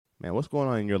Man, what's going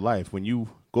on in your life when you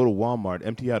go to Walmart,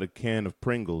 empty out a can of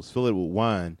Pringles, fill it with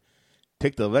wine,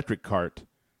 take the electric cart,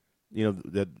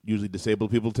 that usually disabled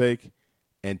people take,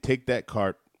 and take that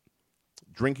cart,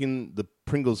 drinking the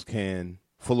Pringles can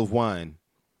full of wine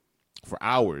for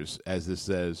hours, as this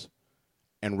says,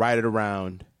 and ride it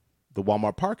around the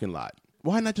Walmart parking lot.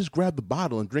 Why not just grab the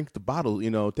bottle and drink the bottle,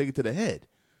 take it to the head?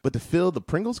 But to fill the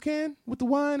Pringles can with the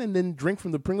wine and then drink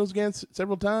from the Pringles can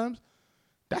several times,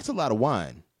 that's a lot of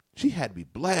wine. She had to be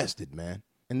blasted, man.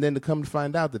 And then to come to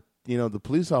find out that, the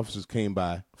police officers came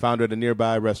by, found her at a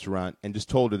nearby restaurant, and just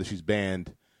told her that she's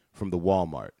banned from the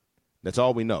Walmart. That's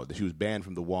all we know, that she was banned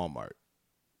from the Walmart.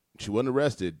 She wasn't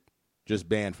arrested, just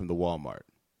banned from the Walmart.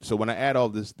 So when I add all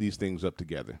these things up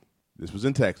together, this was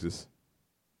in Texas,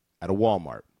 at a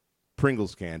Walmart,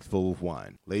 Pringles can full of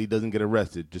wine. Lady doesn't get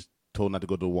arrested, just told not to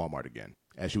go to the Walmart again,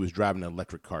 as she was driving an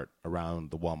electric cart around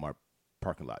the Walmart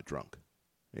parking lot drunk.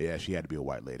 Yeah, she had to be a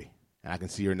white lady. And I can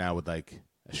see her now with a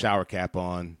shower cap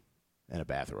on and a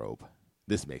bathrobe.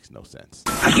 This makes no sense.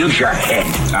 Use your head.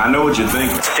 I know what you're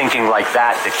thinking. It's thinking like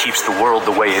that keeps the world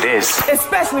the way it is.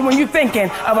 Especially when you're thinking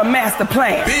of a master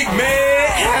plan. Big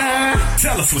Man,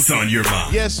 tell us what's on your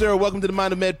mind. Yes, sir. Welcome to the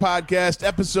Mind of Med podcast,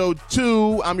 episode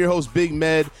 2. I'm your host, Big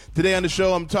Med. Today on the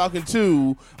show, I'm talking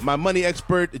to my money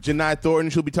expert, Jini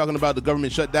Thornton. She'll be talking about the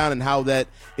government shutdown and how that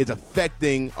is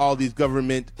affecting all these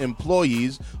government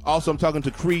employees. Also, I'm talking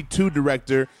to Creed 2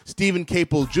 director, Steven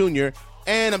Caple Jr.,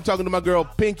 and I'm talking to my girl,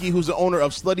 Pinky, who's the owner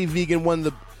of Slutty Vegan, one of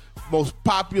the most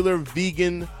popular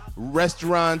vegan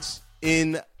restaurants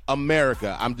in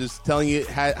America. I'm just telling you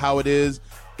how it is.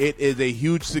 It is a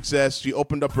huge success. She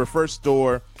opened up her first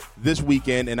store this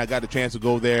weekend, and I got a chance to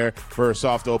go there for her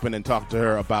soft open and talk to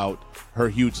her about her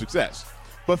huge success.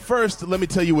 But first, let me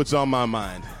tell you what's on my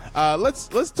mind.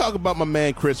 Let's talk about my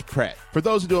man Chris Pratt. For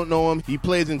those who don't know him, he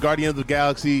plays in Guardians of the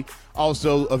Galaxy,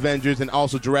 also Avengers, and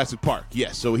also Jurassic Park.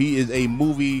 Yes, so he is a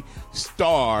movie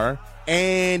star,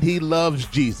 and he loves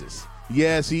Jesus.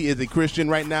 Yes, he is a Christian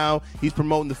right now. He's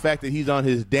promoting the fact that he's on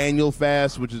his Daniel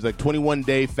fast, which is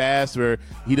 21-day fast where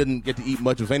he doesn't get to eat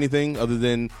much of anything other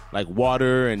than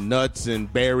water and nuts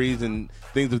and berries and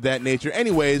things of that nature.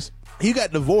 Anyways, he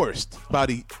got divorced about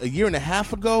a year and a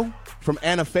half ago from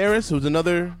Anna Faris, who's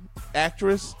another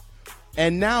actress.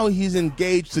 And now he's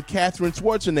engaged to Katherine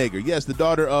Schwarzenegger. Yes, the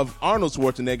daughter of Arnold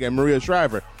Schwarzenegger and Maria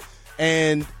Shriver.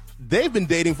 And they've been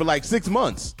dating for 6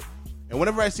 months. And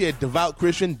whenever I see a devout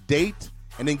Christian date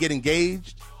and then get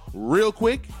engaged real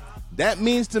quick, that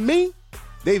means to me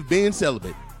they've been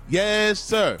celibate. Yes,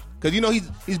 sir. Because,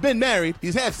 he's been married.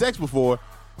 He's had sex before.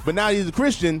 But now he's a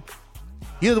Christian.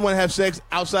 He doesn't want to have sex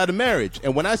outside of marriage.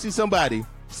 And when I see somebody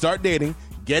start dating,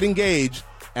 get engaged,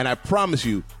 and I promise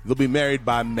you, they'll be married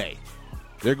by May.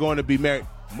 They're going to be married.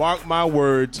 Mark my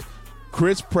words,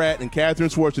 Chris Pratt and Katherine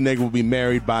Schwarzenegger will be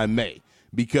married by May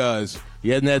because he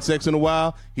hasn't had sex in a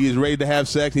while. He is ready to have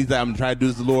sex. He's like, I'm trying to do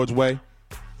this the Lord's way.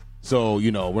 So,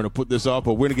 we're going to put this off,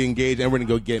 but we're going to get engaged and we're going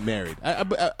to go get married.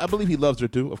 I believe he loves her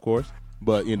too, of course.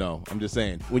 But, I'm just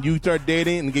saying, when you start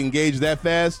dating and get engaged that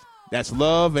fast, that's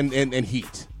love and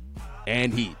heat.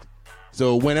 And heat.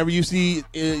 So whenever you see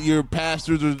your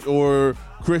pastors or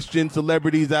Christian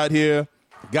celebrities out here,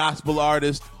 gospel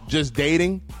artists, just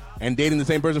dating and dating the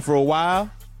same person for a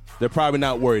while, they're probably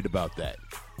not worried about that.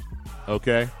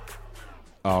 Okay?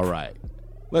 All right.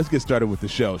 Let's get started with the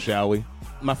show, shall we?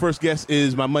 My first guest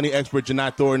is my money expert,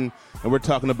 Jini Thornton, and we're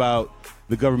talking about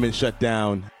the government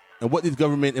shutdown and what these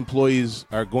government employees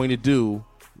are going to do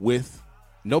with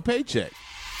no paycheck.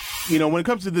 When it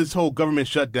comes to this whole government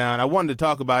shutdown, I wanted to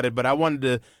talk about it, but I wanted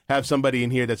to have somebody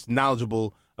in here that's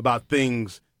knowledgeable about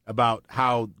things, about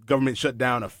how government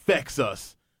shutdown affects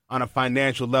us on a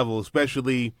financial level,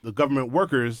 especially the government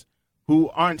workers who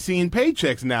aren't seeing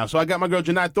paychecks now. So I got my girl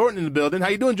Jini Thornton in the building. How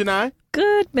you doing, Jini?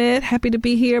 Good, Med. Happy to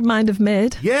be here. Mind of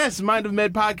Med. Yes, Mind of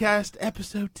Med podcast,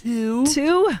 episode 2.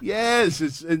 2? Yes.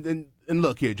 And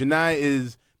look here, Jini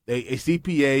is a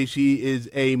CPA. She is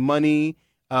a money...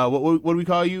 what do we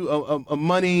call you? A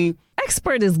money...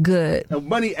 Expert is good. A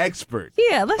money expert.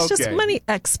 Yeah, let's just money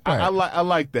expert. I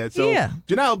like that. So yeah.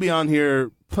 Jini will be on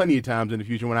here plenty of times in the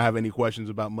future when I have any questions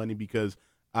about money because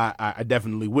I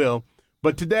definitely will.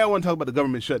 But today I want to talk about the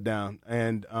government shutdown.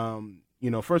 And,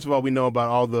 first of all, we know about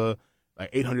all the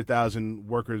 800,000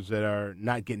 workers that are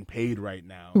not getting paid right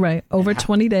now. Right. Over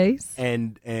 20 days.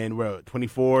 And we're at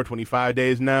 24, 25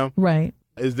 days now. Right.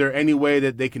 Is there any way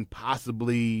that they can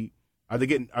possibly... Are they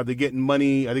getting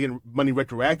money? Are they getting money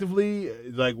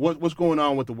retroactively? What's going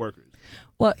on with the workers?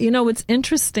 Well, what's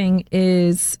interesting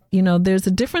is, there's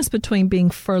a difference between being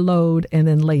furloughed and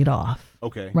then laid off.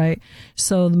 Okay. Right.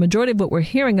 So the majority of what we're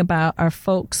hearing about are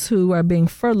folks who are being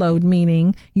furloughed,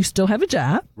 meaning you still have a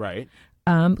job. Right.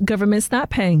 Government's not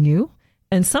paying you.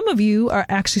 And some of you are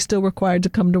actually still required to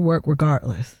come to work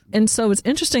regardless. And so it's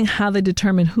interesting how they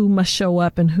determine who must show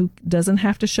up and who doesn't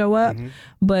have to show up.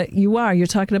 But you're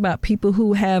talking about people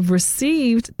who have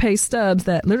received pay stubs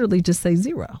that literally just say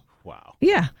zero. Wow.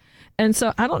 Yeah. And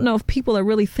so I don't know if people are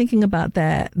really thinking about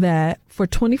that for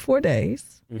 24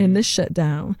 days in this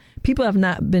shutdown, people have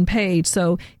not been paid.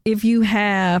 So if you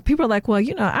have, people are like, well,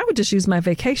 I would just use my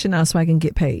vacation now so I can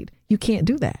get paid. You can't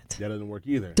do that. That doesn't work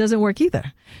either. Doesn't work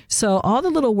either. So all the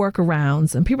little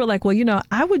workarounds, and people are like, well,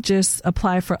 I would just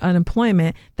apply for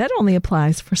unemployment. That only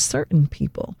applies for certain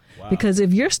people. Wow. Because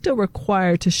if you're still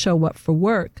required to show up for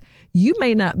work, you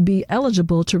may not be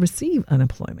eligible to receive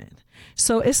unemployment.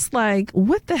 So it's like,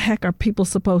 what the heck are people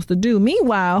supposed to do?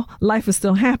 Meanwhile, life is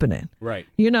still happening. Right.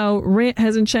 Rent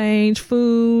hasn't changed,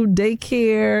 food,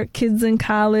 daycare, kids in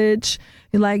college.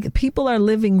 Like, people are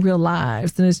living real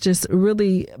lives. And it's just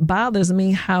really bothers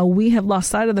me how we have lost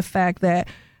sight of the fact that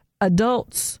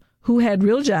adults who had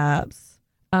real jobs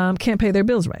can't pay their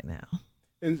bills right now.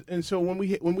 And so when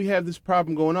we have this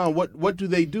problem going on, what do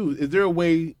they do? Is there a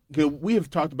way? 'Cause we have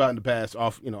talked about in the past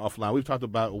offline. We've talked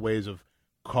about ways of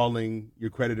calling your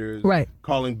creditors, right?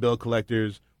 Calling bill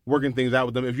collectors, working things out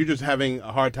with them. If you're just having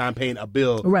a hard time paying a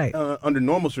bill, right? Under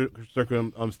normal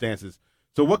circumstances.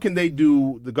 So what can they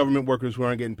do, the government workers who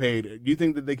aren't getting paid? Do you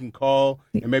think that they can call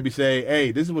and maybe say,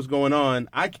 hey, this is what's going on.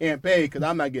 I can't pay because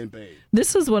I'm not getting paid.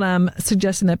 This is what I'm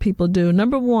suggesting that people do.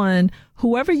 Number one,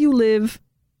 whoever you live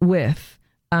with,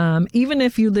 even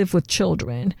if you live with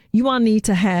children, you all need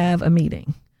to have a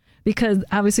meeting. Because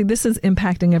obviously this is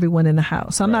impacting everyone in the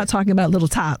house. So I'm not talking about little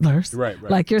toddlers,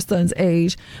 like your son's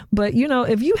age. But,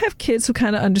 if you have kids who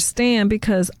kind of understand,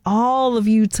 because all of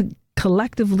you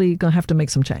collectively going to have to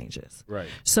make some changes. Right.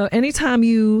 So anytime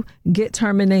you get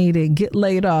terminated, get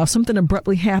laid off, something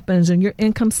abruptly happens and your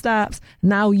income stops,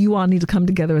 now you all need to come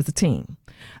together as a team.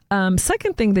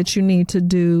 Second thing that you need to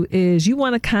do is you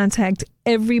want to contact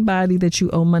everybody that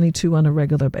you owe money to on a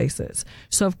regular basis.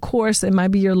 So, of course, it might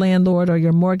be your landlord or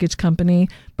your mortgage company,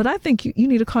 but I think you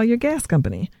need to call your gas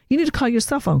company. You need to call your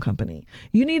cell phone company.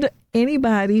 You need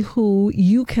anybody who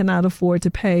you cannot afford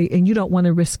to pay and you don't want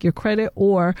to risk your credit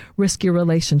or risk your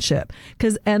relationship.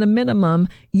 Because at a minimum,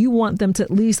 you want them to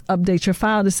at least update your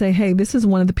file to say, hey, this is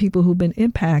one of the people who've been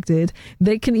impacted.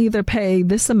 They can either pay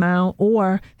this amount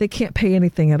or they can't pay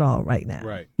anything at all right now.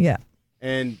 Right. Yeah.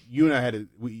 And you and I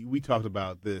we talked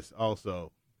about this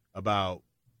also, about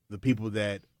the people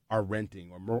that are renting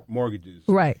or mortgages.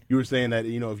 Right. You were saying that,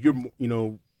 if you're,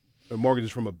 a mortgage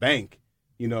is from a bank,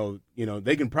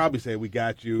 they can probably say, we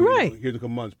got you, right. Here's a couple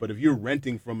months. But if you're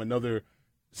renting from another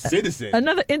citizen,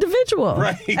 another individual,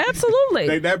 right?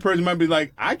 Absolutely. That person might be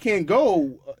like, I can't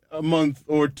go a month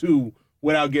or two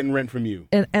without getting rent from you.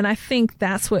 And I think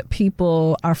that's what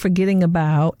people are forgetting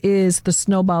about is the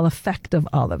snowball effect of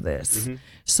all of this. Mm-hmm.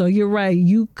 So you're right.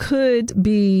 You could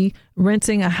be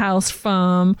renting a house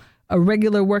from a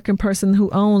regular working person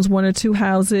who owns one or two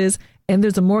houses and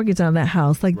there's a mortgage on that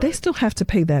house. Like, they still have to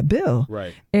pay that bill.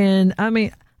 Right. And I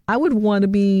mean, I would want to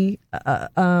be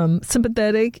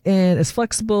sympathetic and as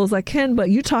flexible as I can, but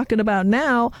you're talking about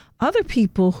now other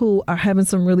people who are having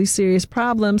some really serious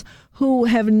problems who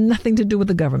have nothing to do with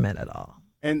the government at all.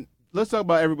 And let's talk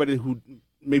about everybody who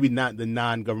maybe not the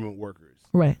non-government workers.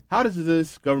 Right. How does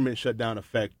this government shutdown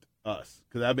affect us?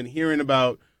 Because I've been hearing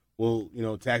about,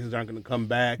 taxes aren't going to come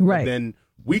back. Right. But then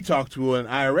we talked to an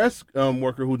IRS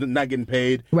worker who's not getting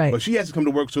paid, right. But she has to come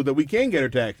to work so that we can get her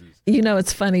taxes.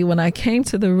 It's funny. When I came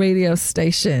to the radio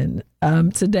station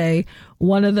today,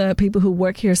 one of the people who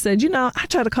work here said, I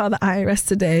tried to call the IRS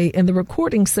today, and the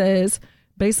recording says,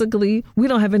 basically, we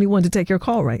don't have anyone to take your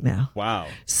call right now. Wow.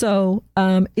 So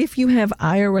if you have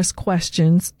IRS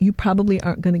questions, you probably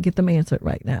aren't going to get them answered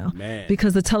right now. Man.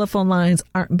 Because the telephone lines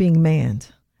aren't being manned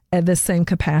at the same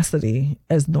capacity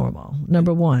as normal,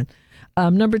 number one.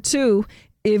 Number two,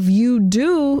 if you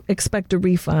do expect a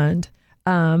refund,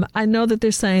 I know that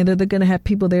they're saying that they're going to have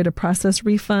people there to process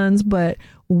refunds, but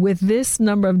with this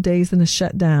number of days in the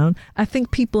shutdown, I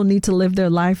think people need to live their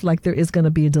life like there is going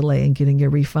to be a delay in getting your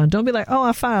refund. Don't be like, oh,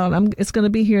 I filed. It's going to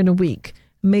be here in a week.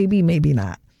 Maybe, maybe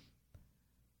not.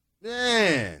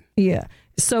 Man. Yeah.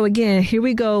 So again, here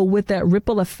we go with that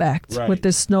ripple effect, right. With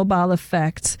this snowball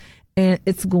effect, and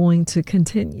it's going to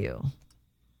continue.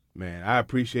 Man, I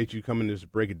appreciate you coming to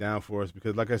break it down for us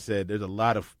because, like I said, there's a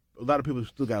lot of people who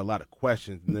still got a lot of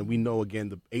questions, and then we know again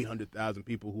the 800,000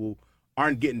 people who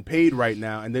aren't getting paid right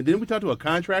now. And then didn't we talk to a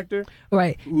contractor?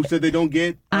 Right. Who said they don't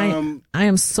get... I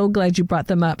am so glad you brought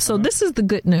them up. So this is the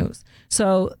good news.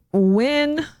 So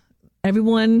when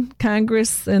everyone,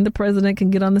 Congress and the president can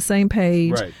get on the same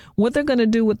page, what they're going to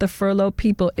do with the furloughed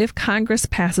people, if Congress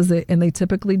passes it, and they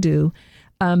typically do,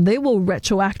 they will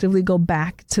retroactively go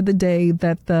back to the day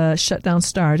that the shutdown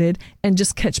started and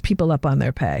just catch people up on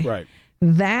their pay. Right.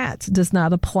 That does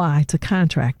not apply to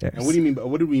contractors. And what do you mean?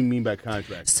 What do we mean by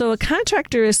contractor? So a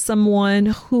contractor is someone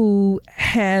who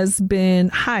has been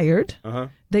hired.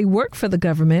 They work for the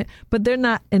government, but they're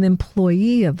not an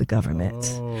employee of the government.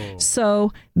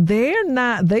 So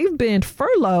they've been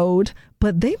furloughed,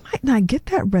 but they might not get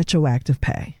that retroactive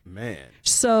pay. Man.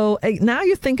 So now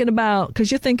you're thinking about, because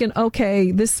you're thinking,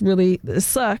 okay, this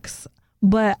sucks,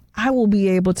 but I will be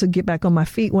able to get back on my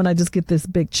feet when I just get this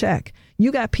big check.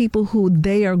 You got people who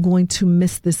they are going to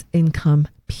miss this income,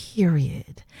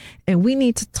 period. And we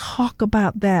need to talk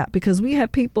about that because we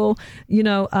have people, you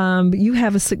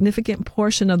have a significant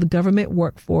portion of the government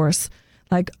workforce,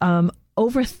 like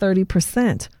over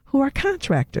 30%, who are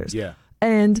contractors. Yeah.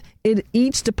 And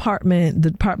each department, the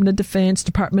Department of Defense,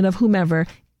 Department of whomever,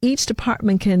 each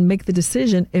department can make the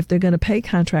decision if they're going to pay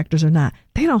contractors or not.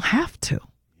 They don't have to.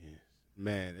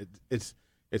 Man, it's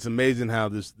amazing how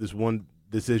this one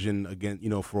decision against a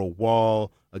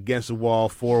wall,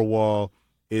 for a wall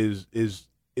is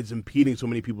impeding so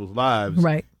many people's lives.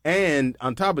 Right. And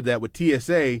on top of that, with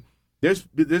TSA, there's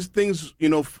things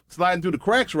sliding through the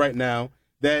cracks right now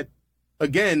that,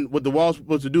 again, what the wall's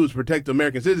supposed to do is protect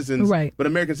American citizens. Right. But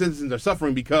American citizens are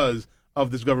suffering because of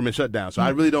this government shutdown. So I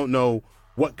really don't know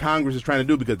what Congress is trying to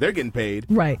do because they're getting paid.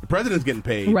 Right. The president's getting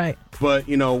paid. Right. But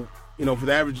for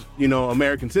the average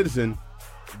American citizen,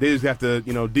 they just have to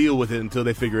deal with it until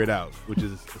they figure it out, which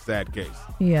is a sad case.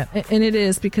 Yeah, and it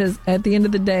is because at the end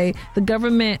of the day, the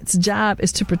government's job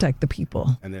is to protect the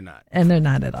people, and they're not. And they're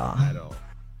not at all. At all.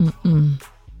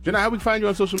 Jenna, how we find you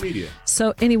on social media?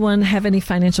 So anyone have any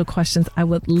financial questions, I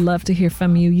would love to hear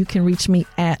from you. You can reach me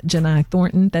at Jini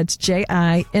Thornton. That's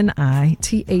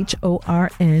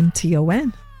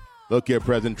JiniThornton. Look here,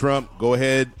 President Trump, go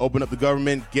ahead, open up the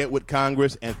government, get with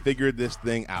Congress, and figure this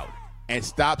thing out. And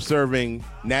stop serving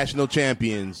national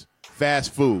champions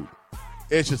fast food.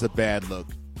 It's just a bad look.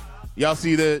 Y'all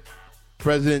see that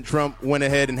President Trump went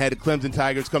ahead and had the Clemson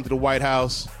Tigers come to the White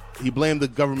House. He blamed the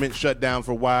government shutdown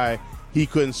for why he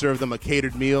couldn't serve them a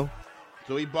catered meal.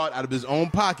 So he bought out of his own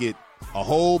pocket a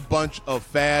whole bunch of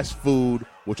fast food,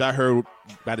 which I heard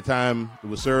by the time it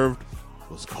was served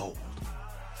was cold.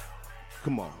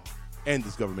 Come on. End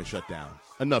this government shutdown.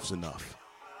 Enough's enough.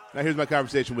 Now here's my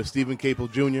conversation with Steven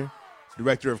Caple Jr.,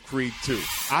 director of Creed 2.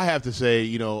 I have to say,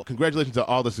 congratulations to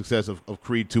all the success of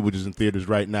Creed 2, which is in theaters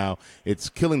right now. It's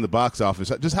killing the box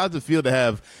office. Just how does it feel to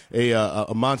have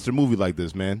a monster movie like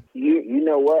this, man? You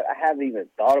know what? I haven't even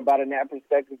thought about it in that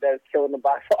perspective that it's killing the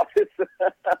box office.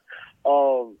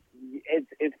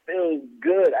 It feels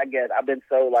good, I guess. I've been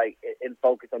so in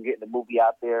focus on getting the movie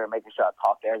out there and making sure I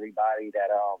talk to everybody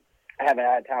that I haven't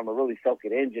had time to really soak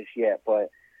it in just yet, but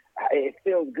it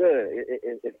feels good.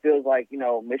 It feels like,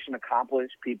 mission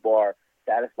accomplished. People are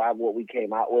satisfied with what we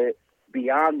came out with.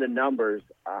 Beyond the numbers,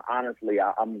 honestly,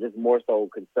 I'm just more so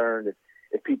concerned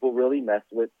if people really mess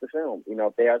with the film.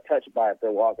 If they are touched by it,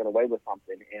 they're walking away with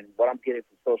something. And what I'm getting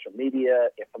from social media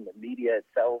and from the media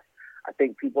itself, I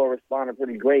think people are responding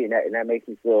pretty great, and that makes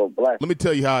me feel blessed. Let me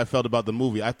tell you how I felt about the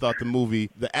movie. I thought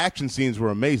the action scenes were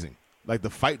amazing. Like the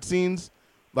fight scenes,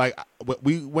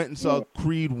 we went and saw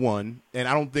Creed 1, and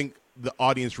I don't think the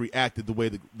audience reacted the way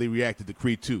that they reacted to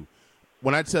Creed 2.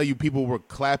 When I tell you people were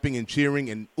clapping and cheering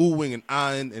and oohing and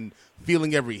ahhing and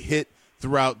feeling every hit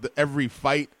throughout every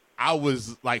fight, I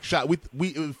was shocked.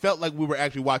 It felt like we were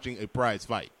actually watching a prize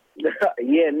fight.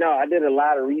 Yeah, no, I did a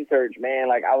lot of research, man.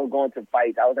 I was going to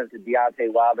fights. I was at the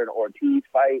Deontay Wilder and Ortiz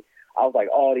fight. I was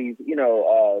all these,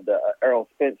 the Errol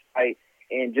Spence fight.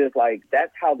 And just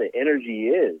that's how the energy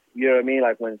is. You know what I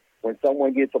mean? When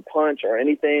someone gets a punch or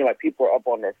anything, people are up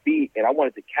on their feet, and I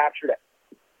wanted to capture that.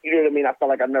 You know what I mean? I felt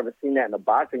like I've never seen that in a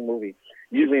boxing movie.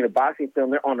 Usually in a boxing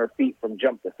film, they're on their feet from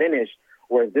jump to finish,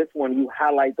 whereas this one, you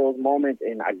highlight those moments,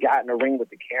 and I got in the ring with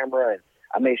the camera, and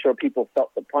I made sure people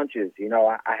felt the punches.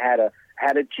 I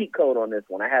had a cheat code on this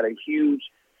one. I had a huge,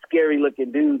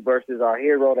 scary-looking dude versus our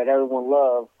hero that everyone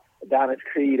loved, Adonis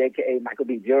Creed, a.k.a. Michael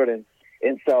B. Jordan.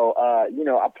 And so, I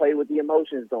played with the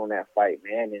emotions during that fight,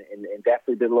 man, and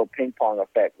definitely did a little ping-pong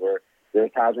effect where there were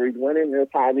times where he was winning, there were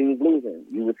times he was losing.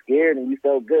 You were scared and you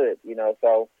felt good,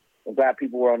 so I'm glad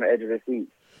people were on the edge of their seats.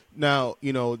 Now,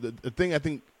 the thing I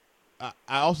think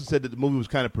I also said that the movie was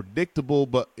kind of predictable,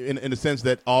 but in a sense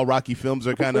that all Rocky films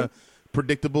are kind of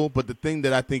predictable, but the thing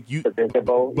that I think you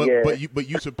predictable, but yeah.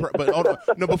 you surprised. But hold on.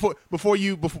 No, before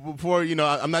you know,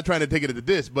 I'm not trying to take it to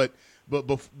this, but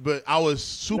I was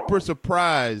super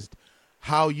surprised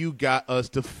how you got us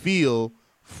to feel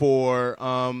for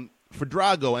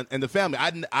Drago and the family.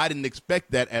 I didn't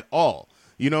expect that at all.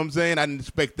 You know what I'm saying? I didn't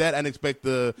expect that. I didn't expect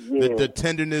the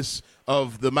tenderness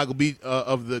of the Michael B.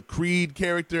 Of the Creed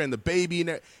character and the baby.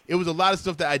 And it was a lot of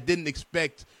stuff that I didn't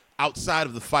expect outside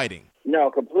of the fighting. No,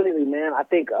 completely, man. I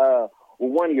think,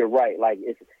 one, you're right. Like,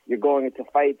 if you're going into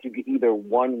fights, you could either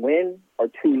one win or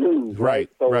two lose, right?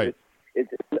 So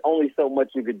it's only so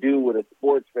much you could do with a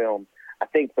sports film. I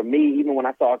think for me, even when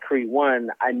I saw Creed 1,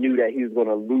 I knew that he was going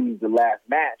to lose the last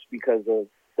match because of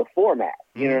the format.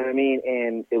 You know what I mean?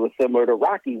 And it was similar to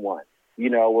Rocky 1,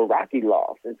 you know, where Rocky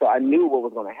lost. And so I knew what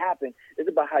was going to happen. It's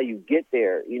about how you get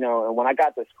there, you know. And when I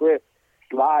got the script,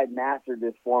 Sly mastered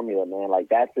this formula, man. Like,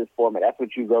 that's his format. That's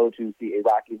what you go to see a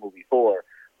Rocky movie for.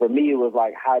 For me, it was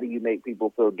like, how do you make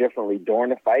people feel differently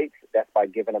during the fights? That's by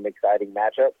giving them exciting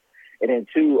matchups. And then,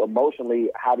 two, emotionally,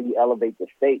 how do you elevate the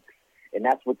stakes? And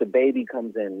that's what the baby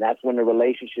comes in. That's when the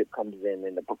relationship comes in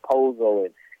and the proposal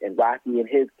and Rocky and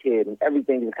his kid and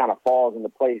everything just kind of falls into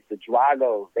place. The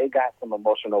Dragos, they got some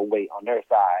emotional weight on their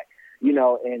side, you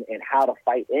know, and how the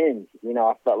fight ends. You know,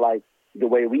 I felt like the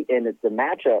way we ended the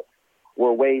matchup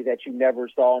were ways that you never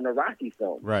saw in the Rocky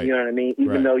film. Right. You know what I mean?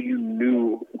 Even though you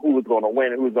knew who was going to win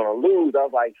and who was going to lose, I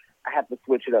was like, I have to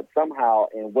switch it up somehow.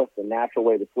 And what's the natural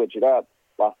way to switch it up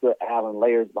while still adding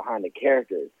layers behind the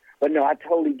characters? But no, I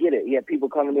totally get it. You have people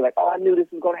coming to me like, oh, I knew this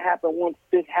was going to happen once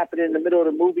this happened in the middle of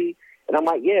the movie. And I'm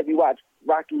like, yeah, if you watch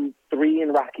Rocky 3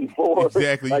 and Rocky 4,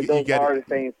 exactly. like those are the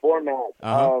same format.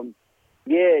 Uh-huh.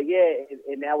 Yeah.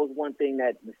 And that was one thing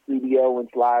that the studio and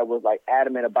Sly was like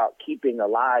adamant about keeping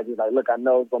alive. He's like, look, I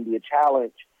know it's going to be a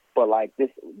challenge, but like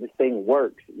this thing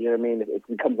works. You know what I mean? It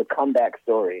becomes a comeback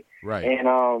story. Right. And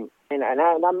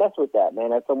I mess with that,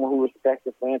 man. As someone who respects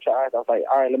the franchise, I was like,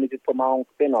 all right, let me just put my own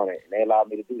spin on it. And they allowed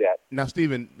me to do that. Now,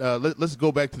 Steven, let's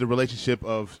go back to the relationship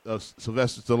of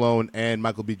Sylvester Stallone and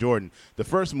Michael B. Jordan. The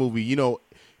first movie, you know,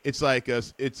 it's like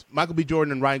it's Michael B.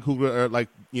 Jordan and Ryan Coogler are like,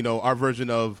 you know, our version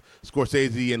of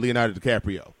Scorsese and Leonardo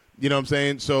DiCaprio. You know what I'm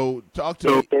saying? So talk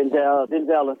to me.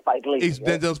 Denzel and Spike Lee.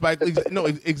 Denzel, Spike Lee. No,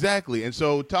 exactly. And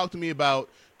so talk to me about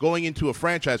going into a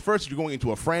franchise. First, you're going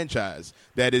into a franchise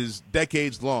that is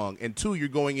decades long, and two,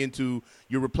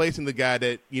 you're replacing the guy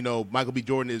that, you know, Michael B.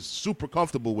 Jordan is super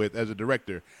comfortable with as a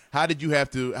director. How did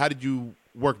you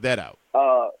work that out?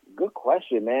 Good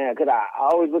question, man. Because I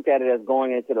always looked at it as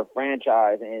going into the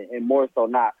franchise, and more so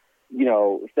not, you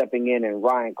know, stepping in and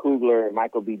Ryan Coogler and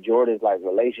Michael B. Jordan's like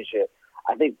relationship.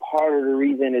 I think part of the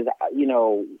reason is, you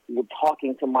know, we're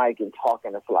talking to Mike and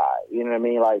talking to Sly. You know what I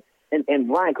mean? Like, and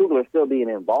Ryan Coogler is still being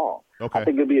involved. Okay. I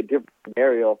think it'd be a different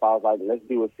scenario if I was like, let's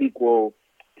do a sequel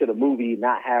to the movie,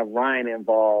 not have Ryan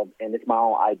involved, and it's my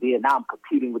own idea. Now I'm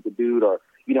competing with the dude, or,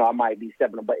 you know, I might be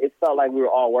stepping up. But it felt like we were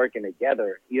all working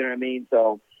together. You know what I mean?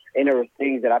 So, and there were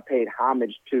things that I paid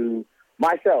homage to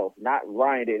myself, not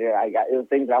Ryan did. It was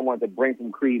things that I wanted to bring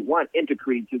from Creed 1 into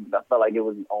Creed 2 because I felt like it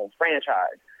was its own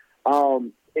franchise.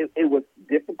 It was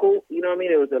difficult, you know what I mean?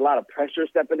 There was a lot of pressure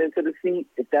stepping into the seat,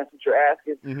 if that's what you're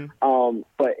asking. Mm-hmm.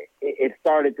 But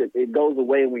it goes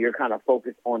away when you're kind of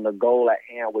focused on the goal at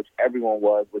hand, which everyone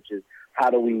was, which is how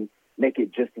do we make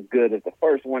it just as good as the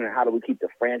first one, and how do we keep the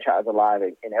franchise alive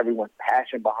and everyone's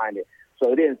passion behind it.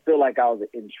 So it didn't feel like I was an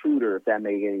intruder, if that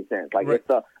made any sense. Like, right.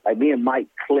 Like me and Mike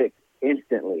clicked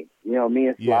instantly. You know, me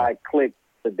and Sly clicked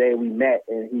the day we met,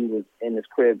 and he was in his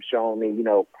crib showing me, you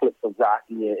know, clips of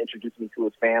Rocky and introduced me to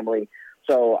his family.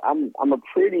 So I'm a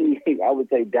pretty, I would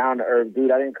say, down to earth dude.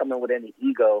 I didn't come in with any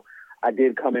ego. I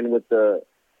did come in with the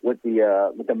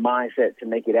mindset to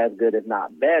make it as good, if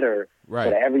not better. Right.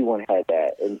 But everyone had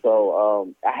that, and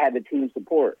so I had the team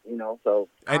support. You know, so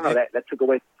I don't know, that took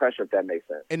away the pressure, if that makes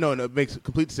sense. And no, it makes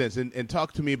complete sense. And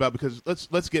talk to me about, because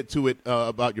let's get to it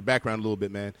about your background a little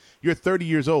bit, man. You're 30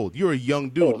 years old. You're a young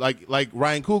dude, like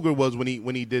Ryan Coogler was when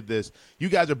he did this. You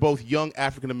guys are both young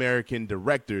African American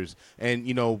directors, and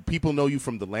you know people know you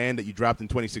from The Land that you dropped in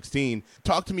 2016.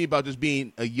 Talk to me about just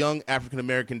being a young African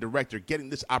American director, getting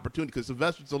this opportunity, because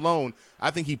Sylvester Stallone,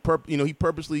 I think he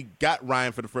purposely got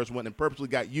Ryan for the first one and purposely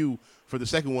got you for the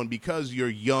second one because you're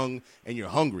young and you're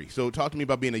hungry. So talk to me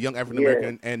about being a young African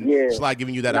American and Sly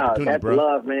giving you that opportunity, that's bro.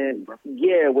 Love, man.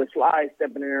 Yeah, with Sly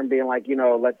stepping in there and being like, you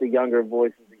know, let the younger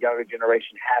voices, the younger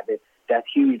generation have it. That's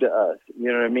huge to us.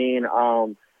 You know what I mean?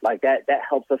 Like that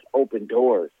helps us open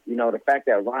doors. You know, the fact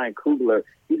that Ryan Coogler,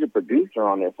 he's a producer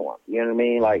on this one. You know what I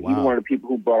mean? Like he's one of the people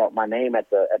who brought up my name at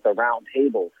the round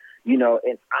table. You know,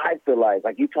 and I feel like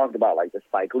you talked about like the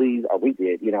Spike Lee's, or we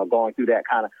did, you know, going through that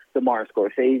kind of the Martin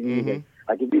Scorsese. And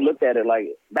like if you looked at it, like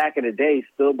back in the day,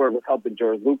 Spielberg was helping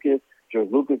George Lucas. George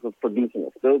Lucas was producing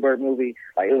a Spielberg movie.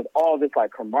 Like it was all this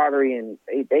like camaraderie, and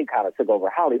they kind of took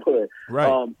over Hollywood.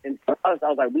 Right. And for us, I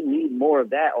was like, we need more of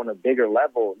that on a bigger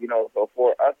level. You know, so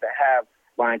for us to have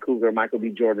Ryan Coogler, Michael B.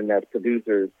 Jordan as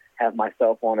producers, have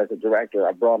myself on as a director,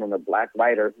 I brought on a black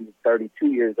writer who's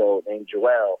 32 years old named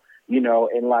Joel. You know,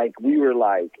 and like we're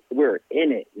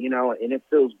in it, you know, and it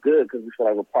feels good because we feel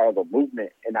like we're part of a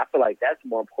movement. And I feel like that's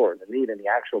more important to me than the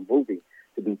actual movie,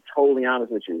 to be totally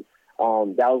honest with you.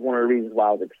 That was one of the reasons why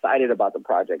I was excited about the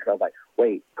project, because I was like,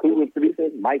 wait, Coogler's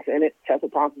producing, Mike's in it, Tessa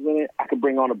Thompson's in it, I could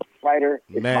bring on a writer,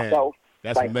 it's myself.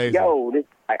 That's like, amazing. Yo, this,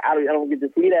 like, I don't get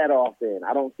to see that often.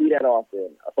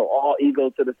 So all ego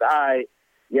to the side,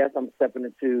 yes, I'm stepping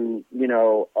into, you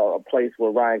know, a place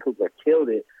where Ryan Coogler killed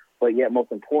it, but yet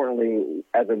most importantly,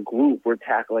 as a group, we're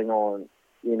tackling on,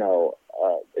 you know,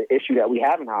 the issue that we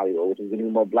have in Hollywood, which is we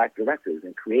need more black directors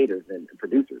and creators and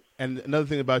producers. And another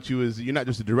thing about you is you're not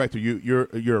just a director; you're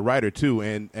a writer too.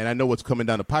 And I know what's coming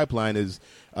down the pipeline is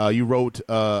you wrote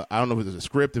I don't know if it's a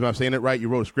script, if I'm saying it right. You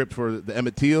wrote a script for the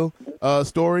Emmett Till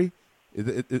story.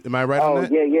 Am I right on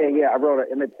that? Yeah. I wrote an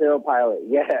Emmett Till pilot.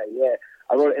 Yeah.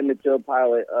 I wrote an Emmett Till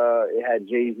pilot. It had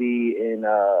Jay-Z and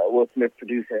Will Smith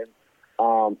producing.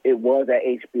 It was at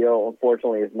HBO.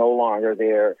 Unfortunately, it's no longer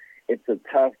there. It's a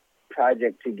tough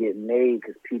project to get made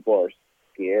because people are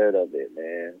scared of it,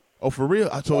 man. Oh, for real?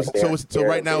 So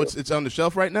right now it's on the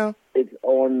shelf right now? It's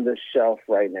on the shelf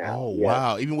right now. Oh, yeah.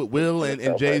 Wow. Even with Will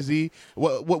and Jay-Z?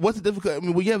 What's the difficult? I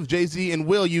mean, when you have Jay-Z and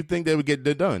Will, you think they would get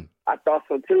done? I thought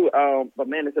so, too. But,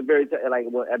 man, it's a very, at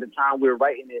the time we were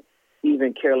writing it,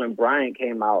 even Carolyn Bryant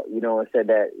came out, you know, and said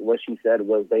that what she said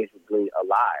was basically a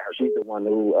lie. She's the one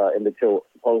who Emmett Till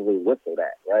supposedly whistled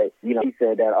at, right? You know, he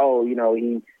said that,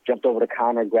 he jumped over the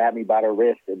counter, grabbed me by the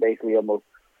wrist, and basically almost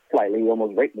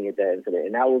raped me at that incident.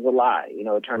 And that was a lie. You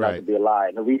know, it turned out to be a lie.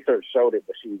 And the research showed it,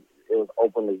 but it was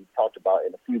openly talked about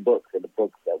in a few books, in the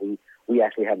books that we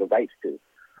actually have the rights to.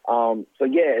 So,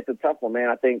 yeah, it's a tough one, man.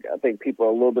 I think people are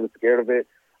a little bit scared of it.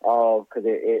 Because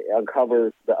it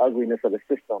uncovers the ugliness of the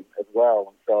system as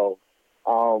well. So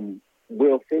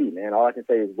we'll see, man. All I can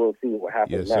say is we'll see what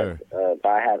happens next. If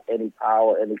I have any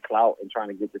power, any clout in trying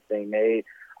to get this thing made,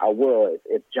 I will.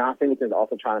 If John Singleton's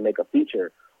also trying to make a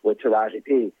feature with Taraji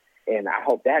P., and I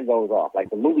hope that goes off.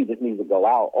 Like, the movie just needs to go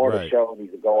out, or the show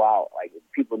needs to go out. Like,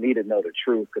 people need to know the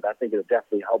truth, because I think it'll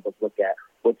definitely help us look at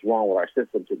what's wrong with our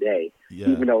system today. Yeah.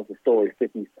 Even though it's a story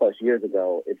 50-plus years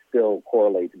ago, it still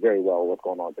correlates very well with what's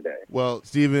going on today. Well,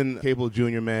 Steven Caple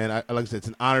Jr., man, like I said, it's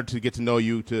an honor to get to know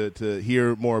you, to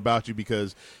hear more about you,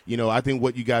 because, you know, I think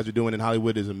what you guys are doing in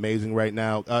Hollywood is amazing right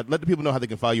now. Let the people know how they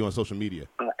can follow you on social media.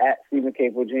 At Steven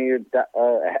Caple Jr.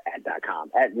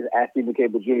 .com. At Steven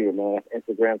Caple Jr., man.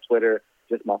 Instagram, Twitter,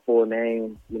 just my full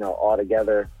name, you know, all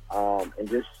together. And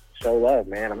just show love,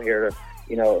 man. I'm here to,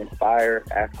 you know, inspire,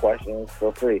 ask questions,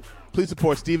 feel free. Please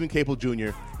support Steven Caple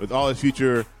Jr. with all his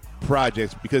future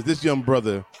projects, because this young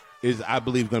brother is, I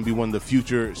believe, going to be one of the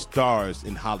future stars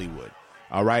in Hollywood.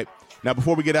 All right? Now,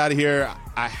 before we get out of here,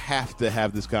 I have to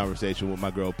have this conversation with my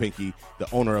girl, Pinky,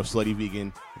 the owner of Slutty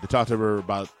Vegan, to talk to her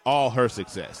about all her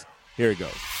success. Here it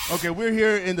goes. Okay, we're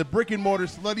here in the brick-and-mortar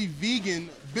Slutty Vegan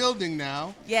building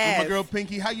now. Yes. With my girl,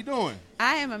 Pinky. How you doing?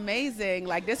 I am amazing.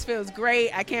 Like, this feels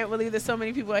great. I can't believe that so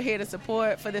many people are here to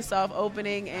support for this soft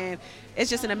opening, and it's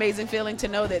just an amazing feeling to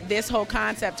know that this whole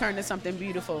concept turned into something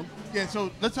beautiful. Yeah,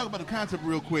 so let's talk about the concept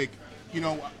real quick. You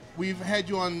know, we've had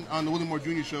you on the William Moore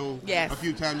Jr. show a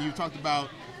few times. You talked about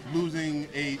losing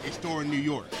a store in New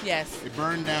York. Yes. It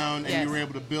burned down, and you were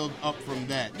able to build up from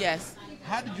that. Yes.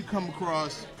 How did you come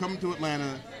to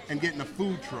Atlanta and getting a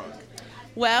food truck?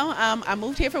 Well, I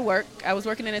moved here for work. I was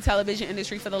working in the television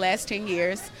industry for the last 10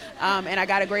 years, and I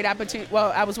got a great opportunity.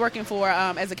 Well, I was working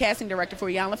as a casting director for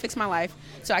Yana Fix My Life.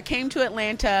 So I came to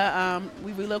Atlanta.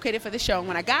 We relocated for the show. And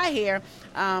when I got here,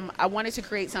 I wanted to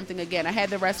create something again. I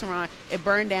had the restaurant. It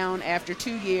burned down after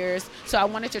 2 years. So I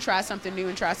wanted to try something new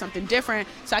and try something different.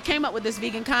 So I came up with this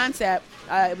vegan concept.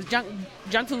 It was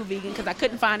junk food vegan, because I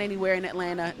couldn't find anywhere in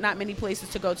Atlanta, not many places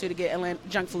to go to get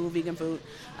junk food, vegan food.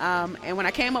 And when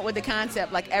I came up with the concept,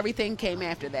 like, everything came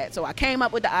after that. So I came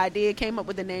up with the idea, came up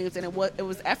with the names, and it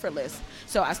was effortless.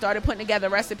 So I started putting together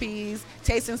recipes,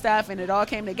 tasting stuff, and it all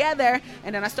came together.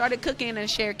 And then I started cooking in a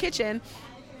shared kitchen.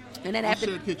 And then What's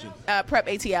shared kitchen? Prep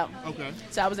ATL. Okay.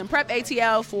 So I was in Prep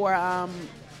ATL for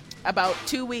about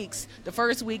 2 weeks. The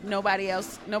first week, nobody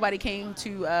came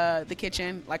to the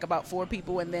kitchen, like about 4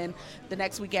 people. And then the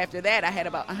next week after that, I had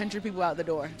about 100 people out the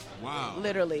door. Wow.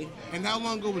 Literally. And how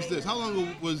long ago was this? How long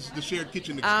ago was the shared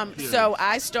kitchen experience? So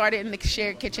I started in the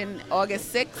shared kitchen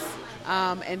August 6th.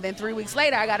 And then 3 weeks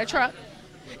later, I got a truck.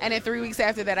 And then 3 weeks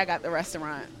after that, I got the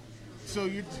restaurant. So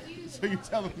you're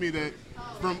telling me that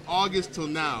from August till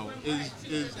now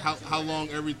is how long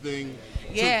everything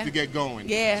took to get going?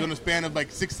 Yeah. So in a span of like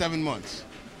 6-7 months.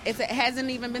 It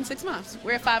hasn't even been 6 months.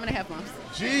 We're at 5.5 months.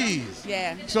 Jeez.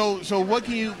 Yeah. So what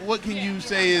can you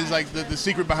say is like the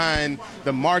secret behind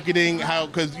the marketing? How,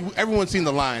 because everyone's seen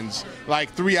the lines,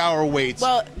 like 3-hour waits.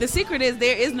 Well, the secret is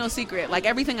there is no secret. Like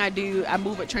everything I do, I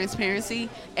move with transparency,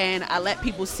 and I let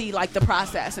people see like the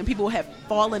process, and people have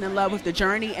fallen in love with the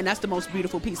journey, and that's the most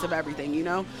beautiful piece of everything, you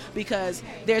know, because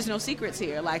there's no secrets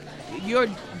here. Like you're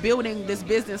building this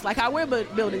business, like how we're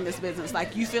building this business.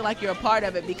 Like you feel like you're a part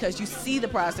of it because you see the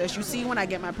process. You see when I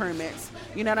get my permits.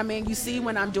 You know what I mean? You see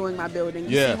when I'm doing my building.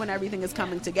 You see when everything is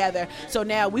coming together. So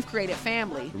now we've created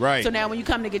family. Right. So now when you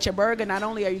come to get your burger, not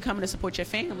only are you coming to support your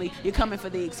family, you're coming for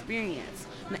the experience.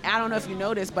 I don't know if you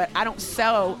noticed, but I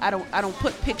don't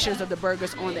put pictures of the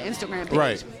burgers on the Instagram page.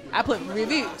 Right. I put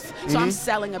reviews. So I'm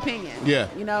selling opinion. Yeah.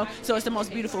 You know? So it's the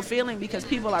most beautiful feeling because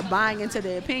people are buying into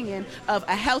the opinion of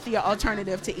a healthier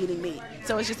alternative to eating meat.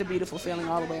 So it's just a beautiful feeling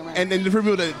all the way around. And for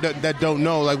people that don't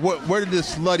know, like where did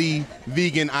this Slutty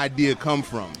Vegan idea come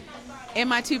from? In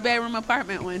my 2-bedroom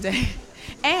apartment one day.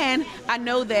 And I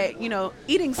know that, you know,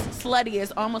 eating slutty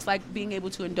is almost like being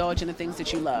able to indulge in the things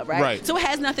that you love, right? Right. So it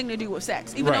has nothing to do with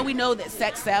sex, even though we know that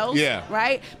sex sells,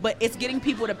 right? But it's getting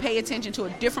people to pay attention to a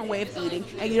different way of eating,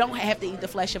 and you don't have to eat the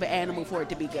flesh of an animal for it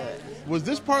to be good. Was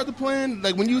this part of the plan?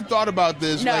 Like when you thought about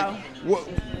this, No. like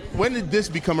when did this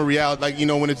become a reality? Like, you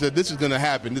know, when it said this is going to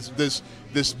happen,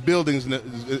 this building is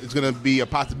going to be a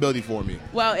possibility for me.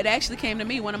 Well, it actually came to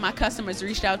me. One of my customers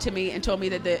reached out to me and told me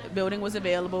that the building was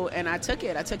available, and I took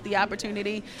it. I took the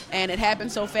opportunity, and it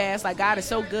happened so fast. Like, God is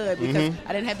so good because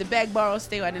I didn't have to beg, borrow,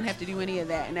 steal. I didn't have to do any of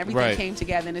that, and everything came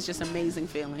together, and it's just an amazing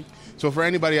feeling. So for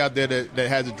anybody out there that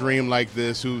has a dream like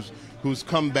this, who's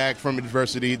come back from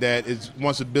adversity,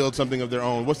 wants to build something of their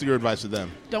own, what's your advice to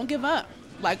them? Don't give up.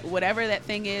 Like, whatever that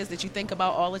thing is that you think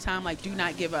about all the time, like, do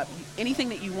not give up. Anything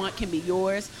that you want can be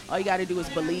yours. All you got to do is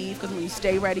believe, because when you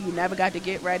stay ready, you never got to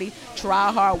get ready.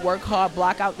 Try hard, work hard,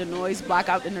 block out the noise, block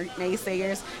out the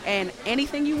naysayers, and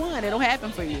anything you want, it'll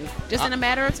happen for you, just in a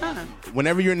matter of time.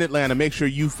 Whenever you're in Atlanta, make sure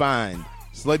you find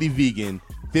Slutty Vegan,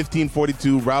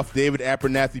 1542 Ralph David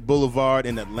Abernathy Boulevard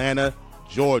in Atlanta,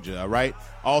 Georgia, all right?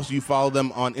 Also, you follow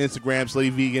them on Instagram,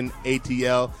 Slutty Vegan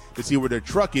ATL, to see where their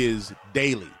truck is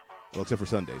daily. Well, except for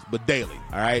Sundays, but daily.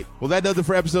 All right. Well, that does it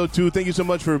for episode 2. Thank you so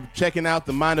much for checking out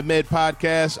the Mind of Med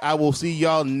podcast. I will see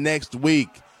y'all next week.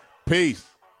 Peace.